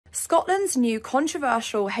Scotland's new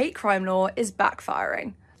controversial hate crime law is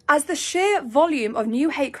backfiring, as the sheer volume of new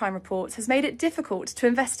hate crime reports has made it difficult to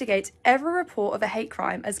investigate every report of a hate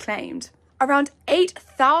crime as claimed. Around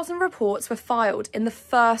 8,000 reports were filed in the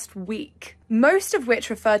first week, most of which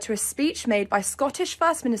referred to a speech made by Scottish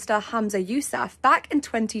First Minister Hamza Yousaf back in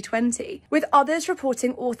 2020, with others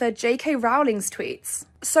reporting author J.K. Rowling's tweets.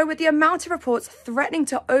 So with the amount of reports threatening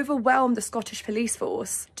to overwhelm the Scottish police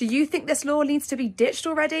force, do you think this law needs to be ditched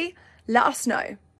already? Let us know.